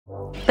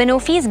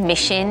Banofi's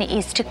mission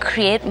is to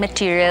create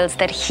materials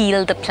that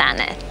heal the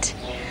planet.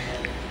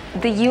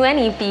 The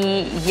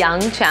UNEP Young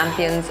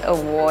Champions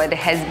Award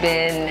has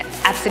been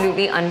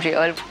absolutely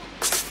unreal.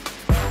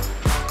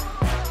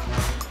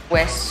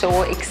 We're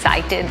so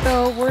excited.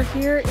 So we're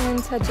here in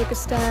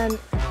Tajikistan.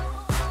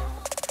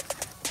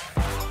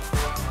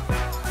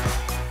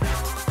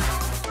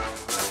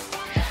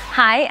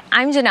 Hi,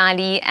 I'm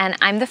Jinali and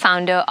I'm the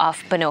founder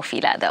of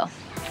Banofi Leather.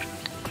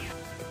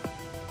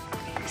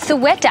 So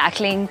we're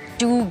tackling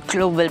two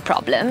global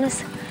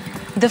problems.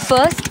 The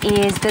first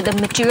is that the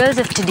materials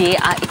of today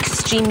are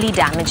extremely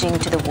damaging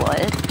to the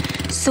world.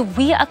 So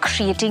we are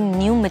creating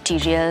new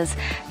materials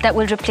that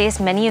will replace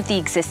many of the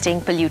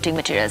existing polluting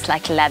materials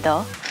like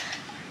leather,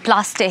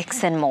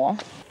 plastics and more.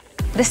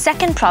 The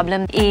second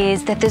problem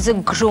is that there's a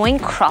growing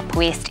crop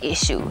waste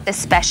issue,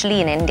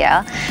 especially in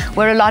India,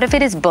 where a lot of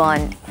it is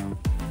burned.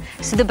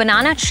 So the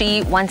banana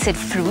tree, once it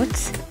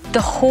fruits, the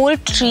whole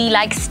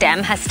tree-like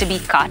stem has to be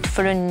cut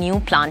for a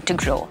new plant to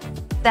grow.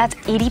 That's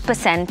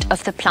 80%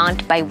 of the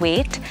plant by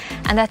weight,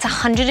 and that's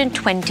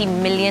 120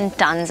 million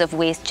tons of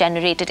waste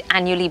generated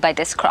annually by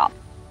this crop.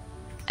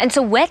 And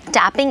so we're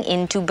tapping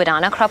into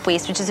banana crop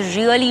waste, which is a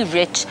really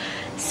rich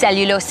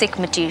cellulosic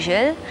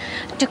material,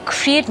 to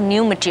create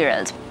new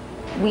materials.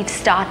 We've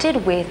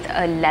started with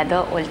a leather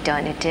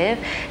alternative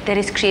that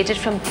is created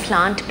from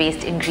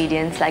plant-based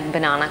ingredients like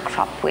banana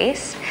crop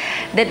waste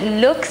that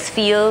looks,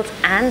 feels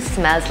and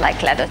smells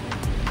like leather.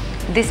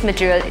 This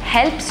material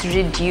helps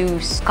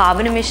reduce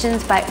carbon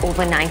emissions by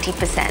over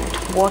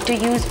 90%, water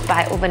use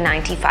by over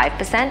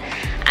 95%,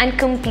 and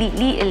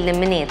completely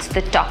eliminates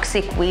the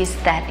toxic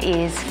waste that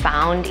is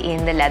found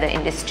in the leather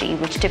industry,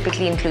 which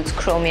typically includes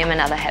chromium and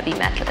other heavy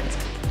metals.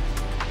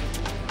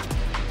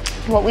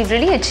 What we've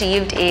really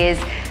achieved is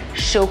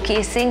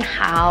showcasing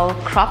how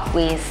crop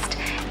waste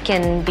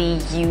can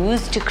be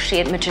used to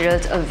create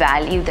materials of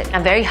value that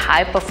are very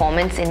high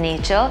performance in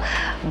nature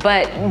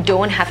but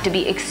don't have to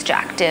be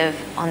extractive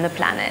on the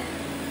planet.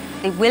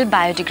 They will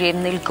biodegrade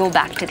and they'll go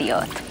back to the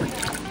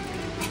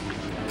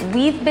earth.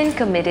 We've been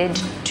committed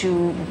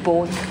to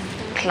both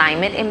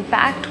climate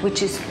impact,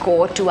 which is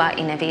core to our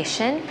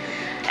innovation,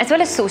 as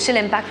well as social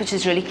impact, which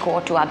is really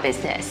core to our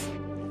business.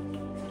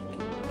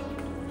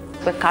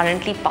 We're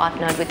currently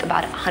partnered with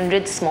about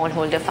 100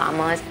 smallholder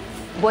farmers.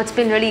 What's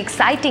been really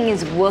exciting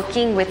is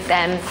working with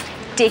them,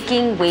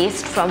 taking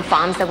waste from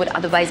farms that would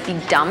otherwise be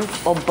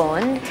dumped or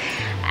burned,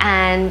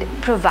 and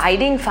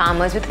providing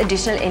farmers with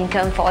additional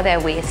income for their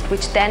waste,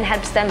 which then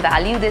helps them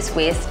value this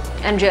waste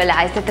and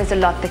realize that there's a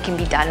lot that can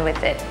be done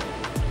with it.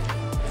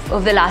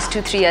 Over the last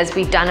 2-3 years,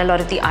 we've done a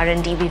lot of the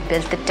R&D, we've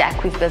built the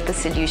tech, we've built the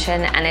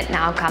solution, and it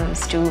now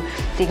comes to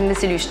taking the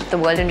solution to the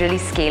world and really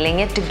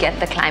scaling it to get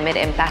the climate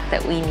impact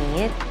that we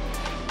need.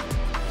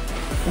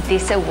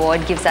 This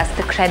award gives us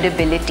the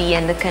credibility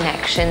and the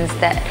connections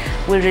that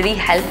will really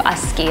help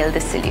us scale the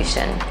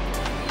solution.